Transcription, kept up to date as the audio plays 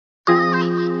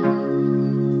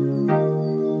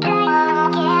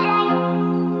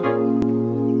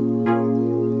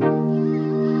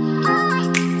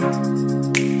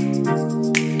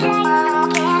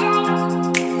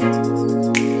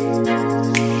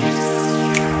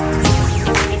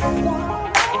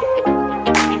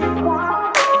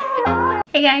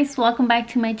guys, welcome back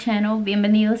to my channel.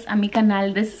 Bienvenidos a mi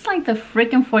canal. This is like the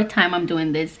freaking fourth time I'm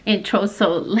doing this intro,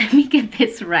 so let me get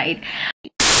this right.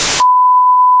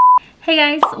 Hey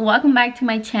guys, welcome back to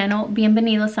my channel.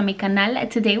 Bienvenidos a mi canal.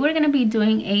 Today we're gonna be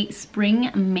doing a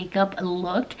spring makeup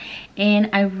look, and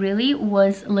I really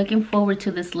was looking forward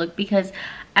to this look because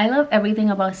I love everything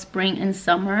about spring and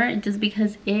summer, just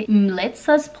because it lets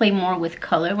us play more with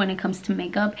color when it comes to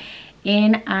makeup.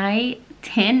 And I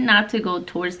tend not to go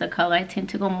towards the color. I tend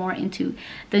to go more into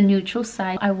the neutral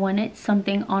side. I wanted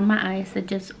something on my eyes that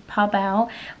just pop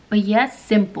out, but yet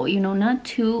simple, you know, not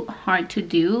too hard to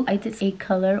do. I did a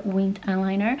color winged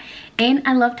eyeliner and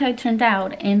I loved how it turned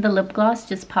out, and the lip gloss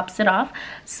just pops it off.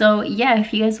 So yeah,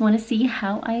 if you guys want to see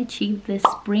how I achieved this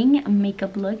spring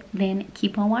makeup look, then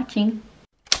keep on watching.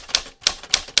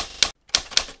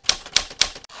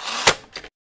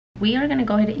 We are gonna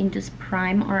go ahead and just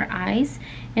prime our eyes,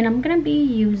 and I'm gonna be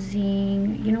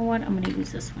using, you know what, I'm gonna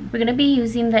use this one. We're gonna be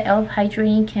using the e.l.f.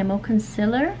 Hydrating Camo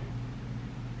Concealer,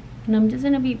 and I'm just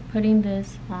gonna be putting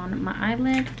this on my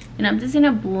eyelid, and I'm just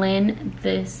gonna blend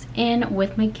this in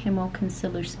with my Camo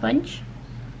Concealer sponge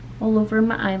all over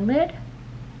my eyelid.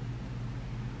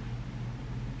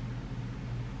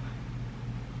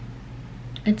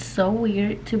 It's so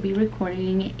weird to be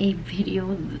recording a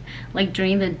video like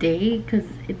during the day because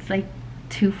it's like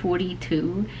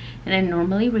 2:42, and I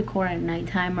normally record at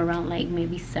nighttime around like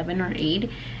maybe 7 or 8,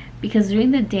 because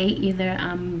during the day either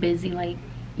I'm busy, like,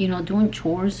 you know, doing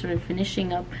chores or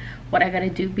finishing up what I gotta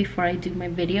do before I do my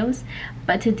videos.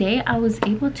 But today I was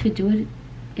able to do it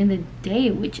in the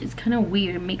day, which is kind of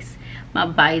weird, makes my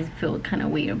vibes feel kind of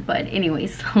weird. But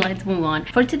anyways, so let's move on.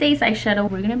 For today's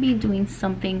eyeshadow, we're gonna be doing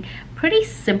something pretty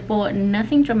simple,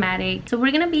 nothing dramatic. So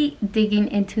we're gonna be digging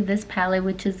into this palette,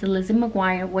 which is the Lizzie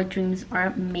McGuire What Dreams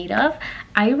Are Made Of.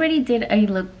 I already did a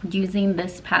look using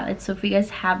this palette, so if you guys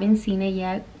haven't seen it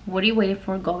yet, what are you waiting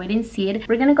for? Go ahead and see it.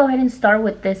 We're gonna go ahead and start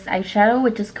with this eyeshadow,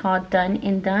 which is called Done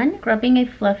and Done. Grabbing a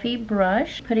fluffy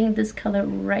brush, putting this color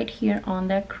right here on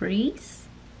that crease,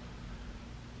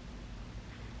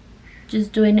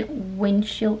 just doing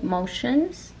windshield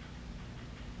motions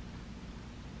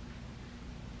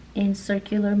and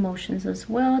circular motions as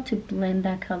well to blend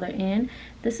that color in.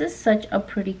 This is such a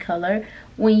pretty color.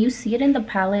 When you see it in the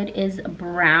palette is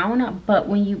brown, but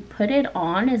when you put it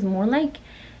on is more like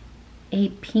a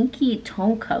pinky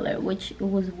tone color, which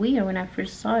was weird when I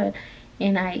first saw it.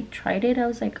 And I tried it, I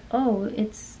was like, oh,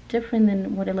 it's different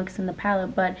than what it looks in the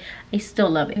palette, but I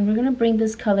still love it. And we're gonna bring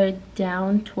this color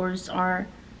down towards our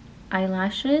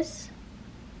eyelashes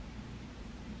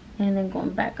and then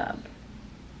going back up.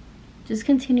 Just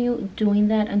continue doing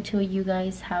that until you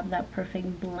guys have that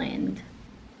perfect blend.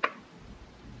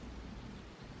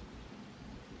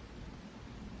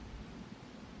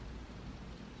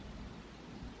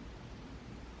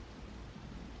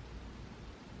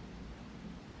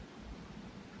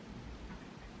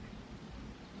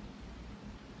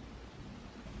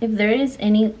 If there is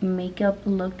any makeup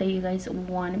look that you guys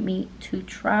want me to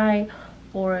try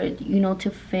or, you know, to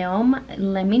film,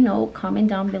 let me know. Comment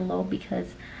down below,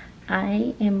 because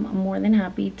I am more than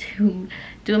happy to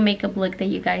do a makeup look that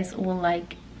you guys will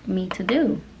like me to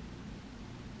do.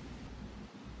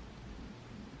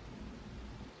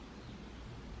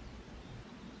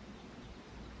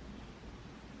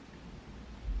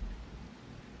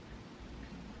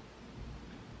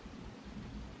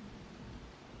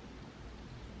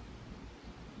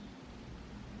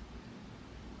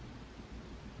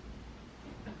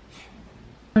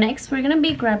 Next, we're gonna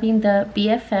be grabbing the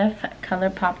BFF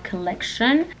Colourpop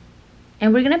collection,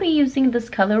 and we're gonna be using this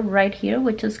color right here,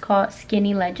 which is called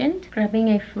Skinny Legend. Grabbing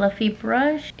a fluffy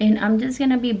brush, and I'm just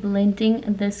gonna be blending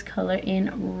this color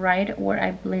in right where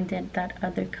I blended that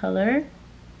other color.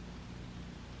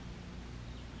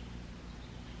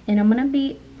 And I'm gonna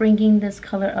be bringing this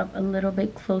color up a little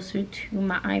bit closer to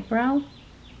my eyebrow.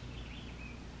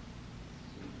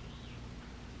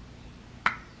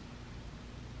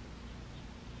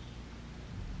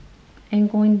 And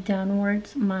going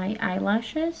downwards my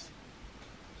eyelashes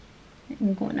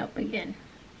and going up again.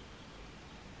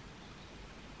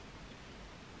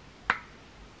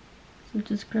 So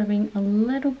just grabbing a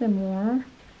little bit more.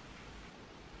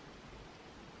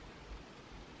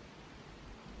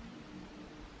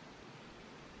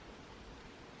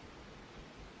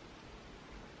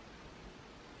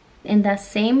 In that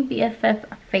same BFF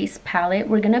face palette,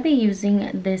 we're gonna be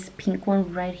using this pink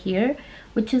one right here,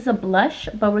 which is a blush,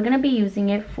 but we're gonna be using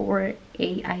it for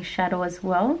a eyeshadow as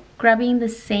well. Grabbing the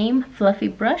same fluffy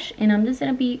brush, and I'm just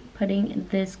gonna be putting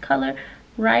this color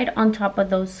right on top of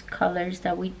those colors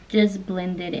that we just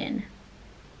blended in.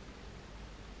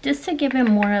 just to give it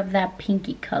more of that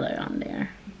pinky color on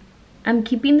there. I'm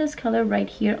keeping this color right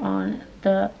here on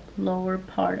the lower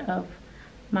part of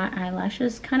my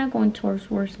eyelashes, kind of going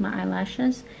towards my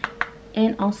eyelashes,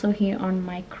 and also here on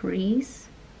my crease.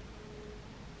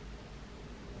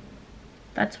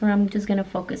 That's where I'm just gonna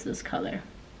focus this color.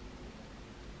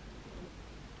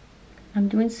 I'm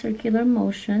doing circular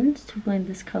motions to blend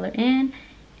this color in,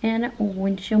 and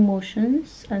windshield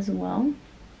motions as well.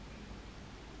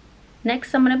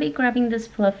 Next, I'm going to be grabbing this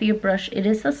fluffier brush. It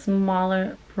is a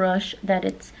smaller brush that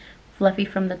it's fluffy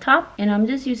from the top, and I'm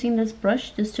just using this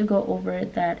brush just to go over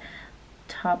that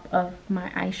top of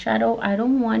my eyeshadow. I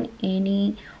don't want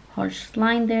any harsh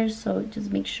line there, so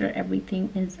just make sure everything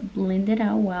is blended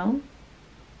out well.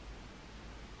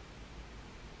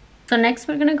 So next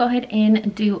we're going to go ahead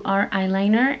and do our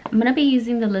eyeliner. I'm going to be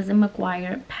using the Lizzie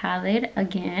McGuire palette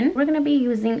again. We're going to be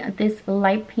using this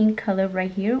light pink color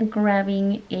right here. I'm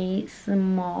grabbing a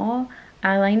small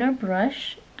eyeliner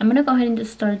brush. I'm going to go ahead and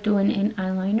just start doing an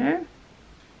eyeliner.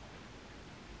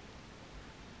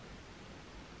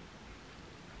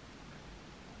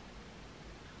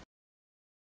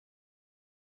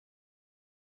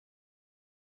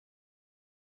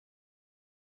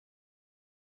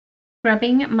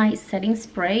 Grabbing my setting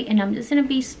spray, and I'm just going to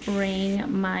be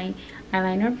spraying my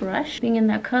eyeliner brush, being in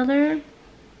that color, and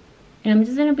I'm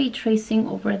just going to be tracing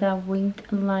over that winged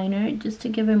liner just to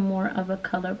give it more of a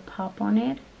color pop on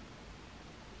it.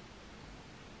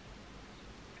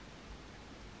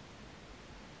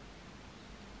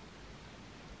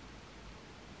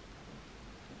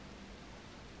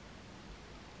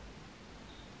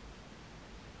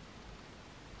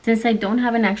 Since I don't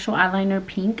have an actual eyeliner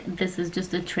pink, this is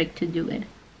just a trick to do it.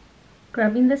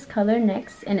 Grabbing this color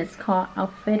next, and it's called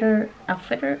Outfitter,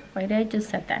 why did I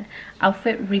just said that?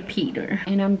 Outfit Repeater.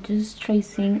 And I'm just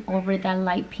tracing over that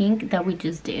light pink that we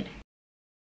just did.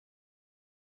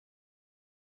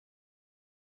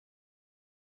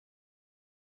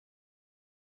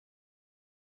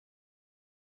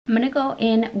 I'm gonna go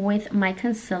in with my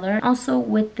concealer, also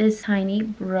with this tiny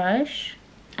brush.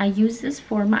 I use this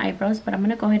for my eyebrows, but I'm going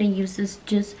to go ahead and use this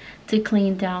just to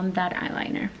clean down that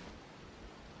eyeliner.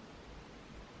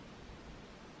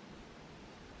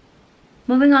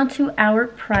 Moving on to our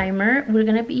primer, we're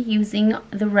going to be using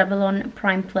the Revlon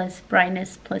Prime Plus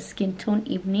Brightness Plus Skin Tone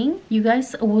Evening. You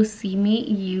guys will see me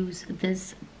use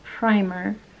this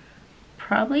primer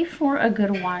probably for a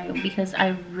good while because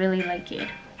I really like it.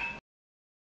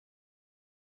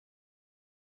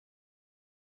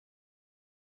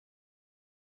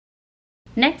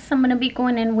 Next, I'm going to be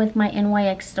going in with my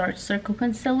NYX Dark Circle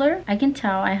Concealer. I can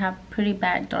tell I have pretty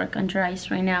bad dark under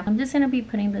eyes right now. I'm just going to be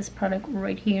putting this product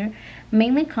right here,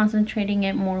 mainly concentrating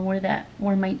it more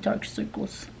where my dark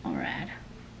circles are at.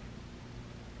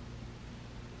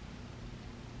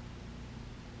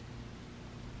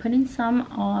 Putting some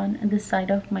on the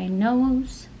side of my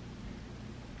nose.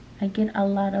 I get a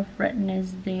lot of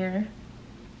redness there,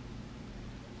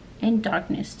 and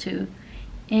darkness too.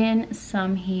 And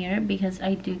some here because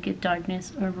I do get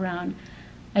darkness around.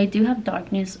 I do have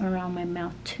darkness around my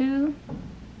mouth too.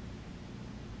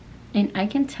 And I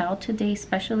can tell today,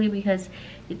 especially because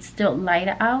it's still light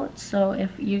out. So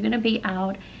if you're gonna be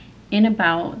out and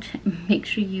about, make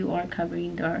sure you are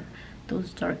covering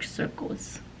those dark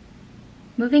circles.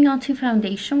 Moving on to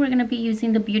foundation, we're gonna be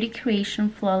using the Beauty Creation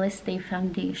Flawless Stay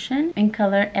Foundation in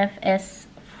color FS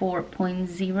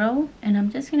 4.0, and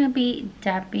I'm just going to be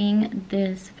dabbing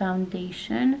this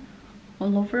foundation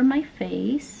all over my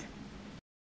face.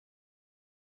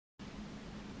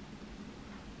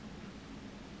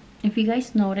 If you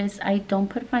guys notice, I don't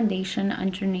put foundation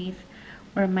underneath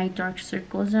where my dark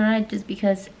circles are at, just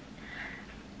because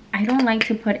I don't like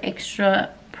to put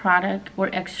extra product or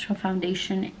extra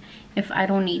foundation if I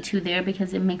don't need to there,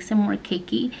 because it makes it more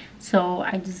cakey. So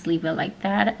I just leave it like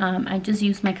that. I just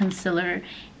use my concealer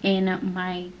in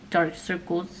my dark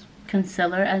circles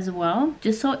concealer as well,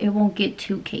 just so it won't get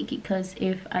too cakey, because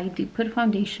if I do put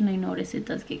foundation, I notice it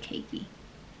does get cakey.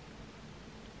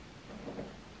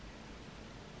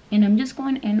 And I'm just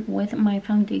going in with my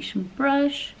foundation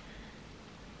brush.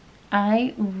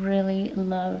 I really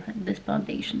love this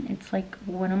foundation. It's like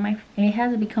it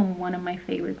has become one of my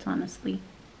favorites, honestly.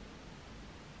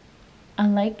 I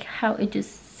like how it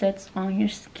just sets on your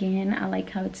skin. I like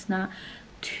how it's not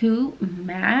too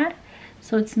matte,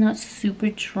 so it's not super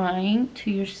drying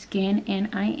to your skin, and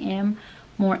I am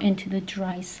more into the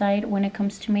dry side when it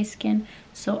comes to my skin,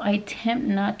 so I attempt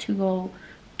not to go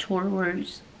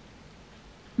towards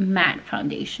matte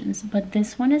foundations, but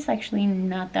this one is actually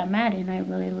not that matte and I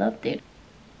really loved it.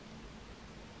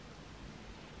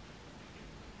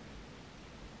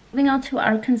 Moving on to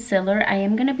our concealer, I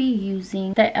am going to be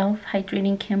using the e.l.f.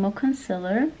 Hydrating Camo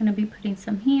Concealer. I'm going to be putting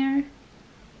some here,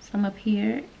 some up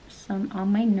here, some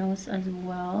on my nose as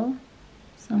well,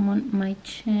 some on my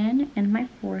chin and my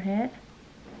forehead.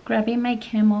 Grabbing my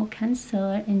Camo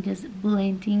Concealer and just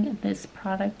blending this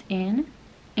product in.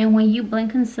 And when you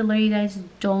blend concealer, you guys,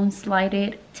 don't slide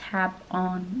it, tap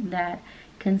on that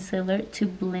concealer to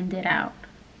blend it out.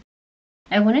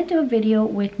 I want to do a video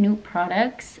with new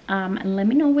products, and let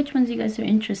me know which ones you guys are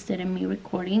interested in me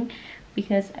recording,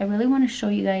 because I really want to show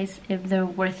you guys if they're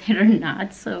worth it or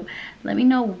not. So let me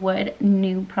know what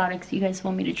new products you guys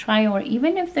want me to try, or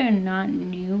even if they're not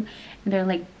new, they're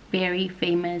like very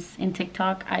famous in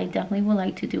TikTok. I definitely would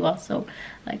like to do also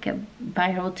like a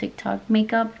viral TikTok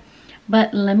makeup.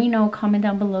 But let me know, comment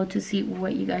down below to see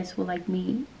what you guys would like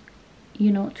me, you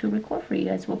know, to record for you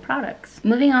guys with products.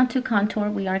 Moving on to contour,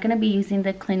 we are going to be using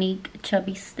the Clinique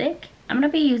Chubby Stick. I'm going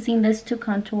to be using this to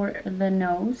contour the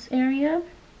nose area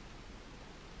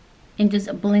and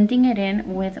just blending it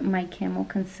in with my Camo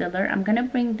Concealer. I'm going to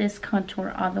bring this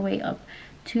contour all the way up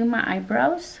to my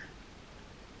eyebrows.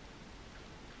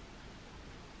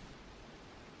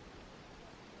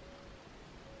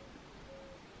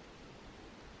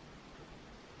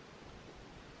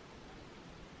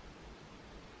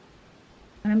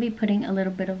 I'm going to be putting a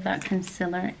little bit of that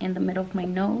concealer in the middle of my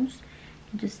nose,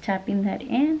 just tapping that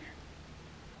in.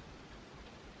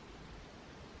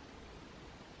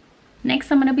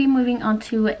 Next, I'm going to be moving on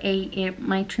to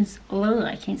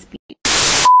I can't speak.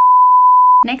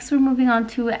 Next, we're moving on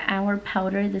to our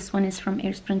powder. This one is from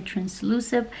Airspun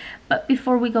Translucent. But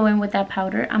before we go in with that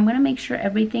powder, I'm going to make sure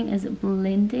everything is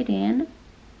blended in.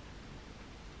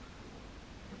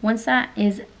 Once that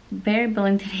is very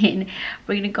blended in,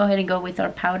 we're going to go ahead and go with our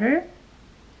powder.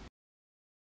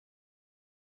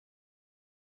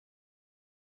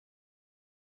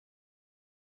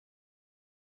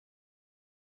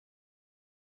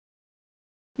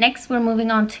 Next, we're moving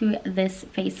on to this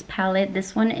face palette.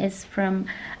 This one is from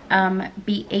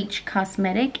BH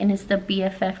Cosmetic, and it's the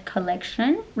BFF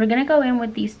collection. We're going to go in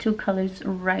with these two colors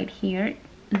right here.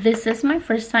 This is my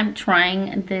first time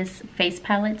trying this face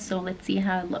palette, so let's see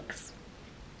how it looks.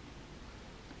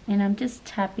 And I'm just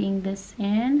tapping this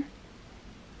in.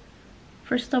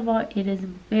 First of all, it is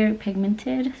very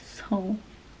pigmented, so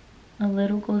a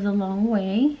little goes a long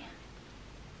way.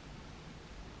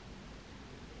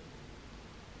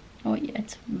 Oh yeah,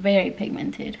 it's very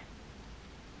pigmented.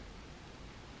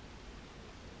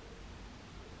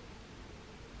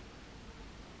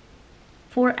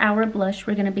 For our blush,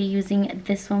 we're going to be using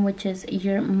this one, which is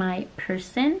You're My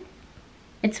Person.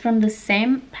 It's from the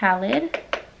same palette.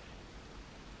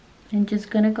 I'm just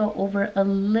going to go over a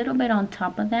little bit on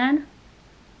top of that.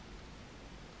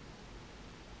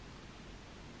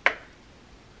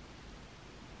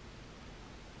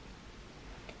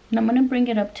 And I'm going to bring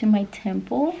it up to my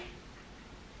temple.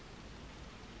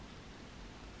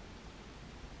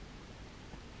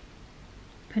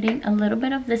 Putting a little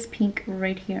bit of this pink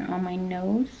right here on my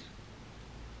nose.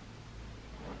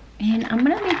 And I'm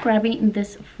going to be grabbing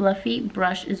this fluffy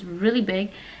brush. It's really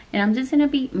big. And I'm just going to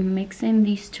be mixing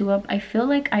these two up. I feel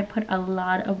like I put a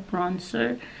lot of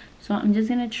bronzer. So I'm just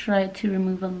going to try to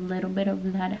remove a little bit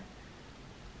of that.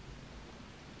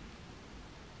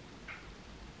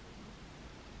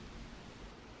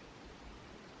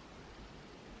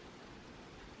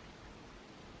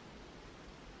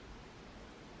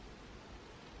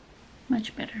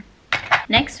 Much better.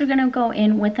 Next, we're going to go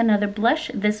in with another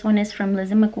blush. This one is from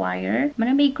Lizzie McGuire. I'm going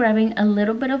to be grabbing a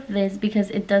little bit of this because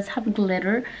it does have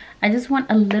glitter. I just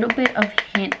want a little bit of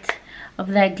hint of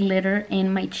that glitter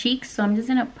in my cheeks. So I'm just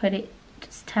going to put it,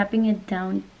 just tapping it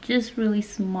down, just really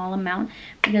small amount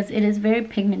because it is very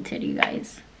pigmented, you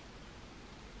guys.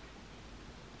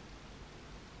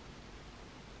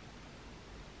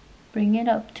 Bring it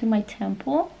up to my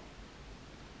temple.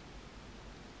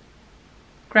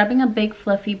 Grabbing a big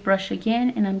fluffy brush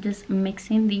again, and I'm just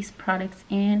mixing these products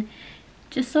in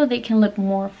just so they can look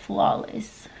more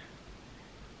flawless.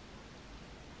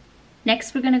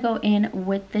 Next, we're going to go in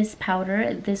with this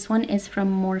powder. This one is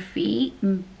from Morphe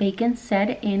Bacon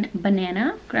Set in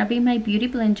Banana. Grabbing my beauty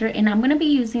blender, and I'm going to be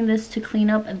using this to clean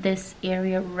up this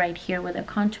area right here where the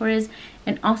contour is,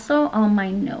 and also on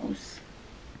my nose.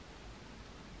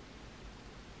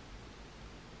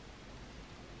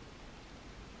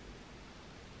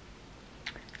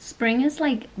 Spring is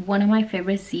like one of my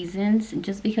favorite seasons,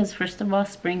 just because first of all,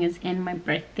 spring is in my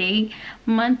birthday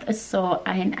month, so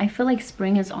I feel like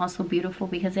spring is also beautiful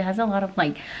because it has a lot of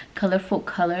like colorful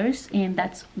colors, and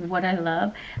that's what I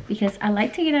love, because I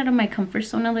like to get out of my comfort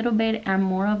zone a little bit. I'm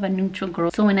more of a neutral girl,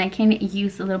 so when I can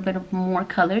use a little bit of more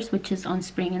colors, which is on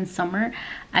spring and summer,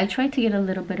 I try to get a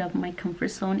little bit of my comfort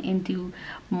zone and do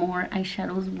more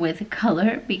eyeshadows with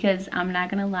color, because I'm not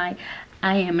gonna lie,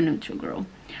 I am a neutral girl.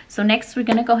 So next we're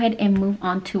gonna go ahead and move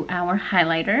on to our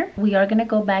highlighter. We are gonna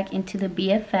go back into the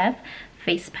BFF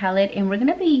face palette, and we're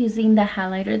gonna be using the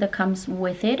highlighter that comes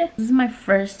with it. This is my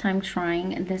first time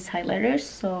trying this highlighter,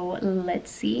 so let's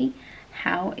see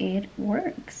how it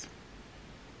works.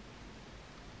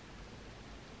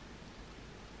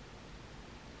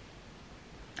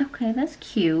 Okay, that's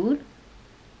cute.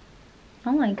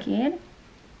 I like it.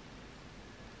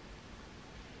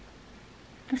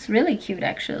 That's really cute,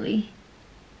 actually.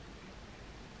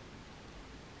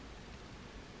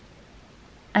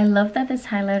 I love that this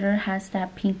highlighter has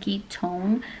that pinky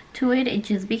tone to it. It's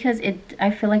just because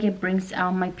I feel like it brings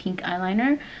out my pink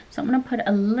eyeliner. So I'm gonna put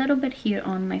a little bit here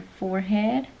on my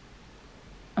forehead.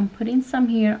 I'm putting some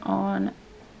here on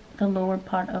the lower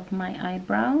part of my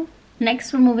eyebrow.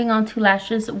 Next, we're moving on to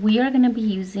lashes. We are gonna be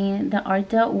using the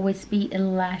Arda Wispy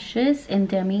Lashes in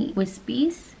Demi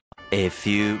Wispies. A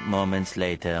few moments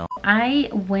later. I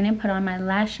went and put on my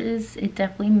lashes. It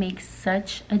definitely makes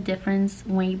such a difference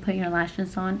when you put your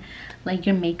lashes on. Like,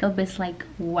 your makeup is like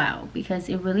wow, because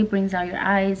it really brings out your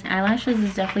eyes. Eyelashes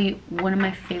is definitely one of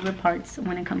my favorite parts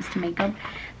when it comes to makeup,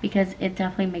 because it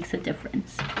definitely makes a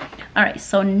difference. All right,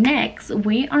 so next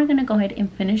we are gonna go ahead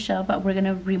and finish up. We're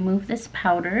gonna remove this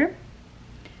powder.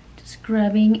 Just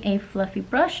grabbing a fluffy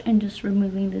brush and just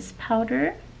removing this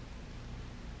powder.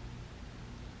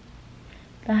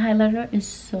 The highlighter is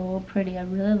so pretty. I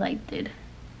really liked it.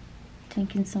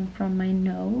 Taking some from my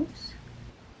nose.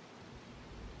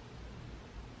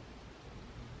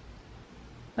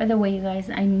 By the way, you guys,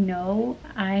 I know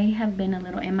I have been a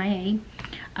little MIA.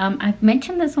 I've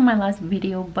mentioned this on my last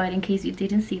video, but in case you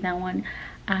didn't see that one,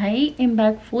 I am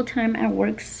back full-time at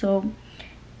work, so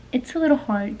it's a little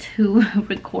hard to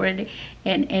record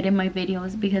and edit my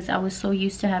videos because I was so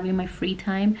used to having my free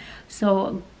time.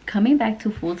 So coming back to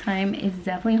full-time is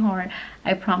definitely hard.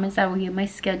 I promise I will get my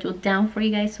schedule down for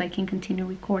you guys so I can continue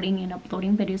recording and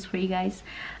uploading videos for you guys.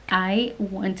 I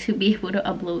want to be able to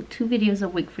upload 2 videos a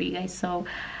week for you guys, so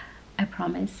I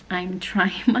promise I'm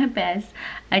trying my best.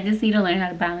 I just need to learn how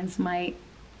to balance my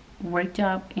work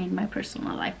job and my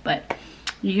personal life, but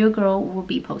your girl will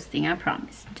be posting, I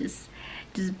promise. Just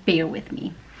bear with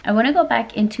me. I want to go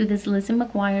back into this Lizzie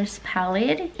McGuire's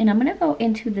palette, and I'm going to go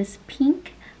into this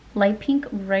pink, light pink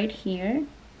right here.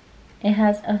 It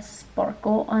has a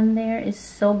sparkle on there. It's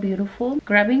so beautiful.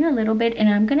 Grabbing a little bit, and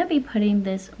I'm going to be putting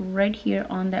this right here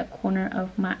on that corner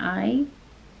of my eye.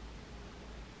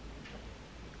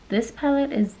 This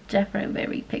palette is definitely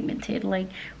very pigmented. Like,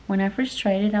 when I first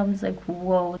tried it, I was like,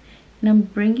 whoa. And I'm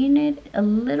bringing it a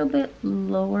little bit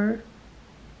lower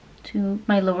to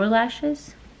my lower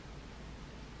lashes.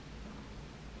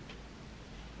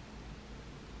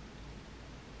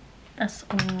 That's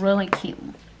really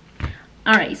cute.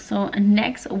 Alright, so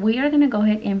next we are gonna go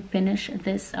ahead and finish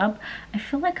this up. I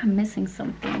feel like I'm missing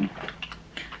something.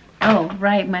 Oh,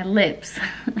 right, my lips.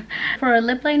 For a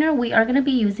lip liner, we are gonna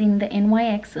be using the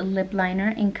NYX lip liner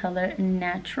in color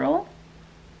Natural.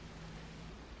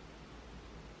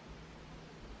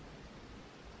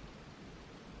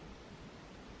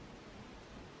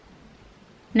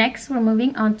 Next, we're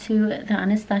moving on to the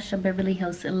Anastasia Beverly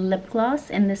Hills lip gloss,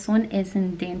 and this one is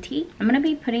in Dainty. I'm going to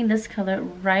be putting this color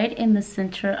right in the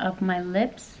center of my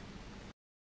lips.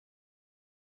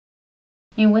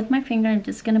 And with my finger, I'm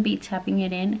just going to be tapping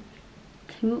it in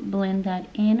to blend that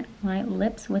in my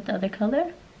lips with the other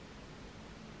color.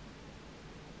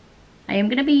 I am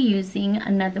going to be using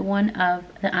another one of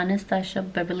the Anastasia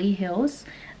Beverly Hills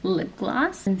lip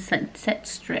gloss in Sunset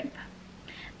Strip.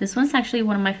 This one's actually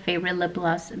one of my favorite lip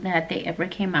gloss that they ever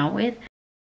came out with.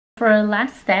 For our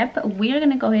last step, we are going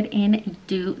to go ahead and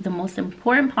do the most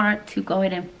important part to go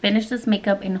ahead and finish this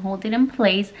makeup and hold it in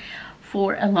place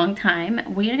for a long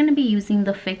time. We are going to be using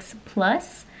the Fix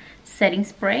Plus setting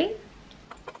spray.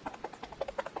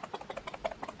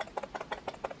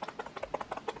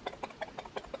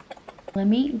 Let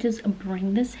me just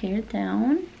bring this hair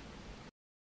down.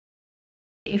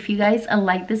 if you guys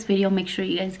like this video, make sure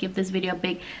you guys give this video a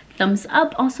big thumbs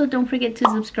up. Also, don't forget to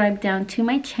subscribe down to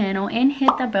my channel and hit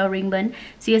that bell ring button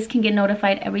so you guys can get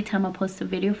notified every time I post a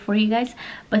video for you guys.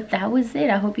 But that was it.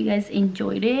 I hope you guys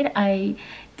enjoyed it. I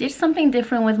did something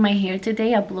different with my hair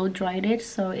today. I blow dried it,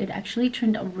 so it actually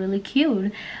turned out really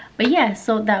cute. But yeah,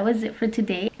 so that was it for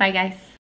today. Bye guys.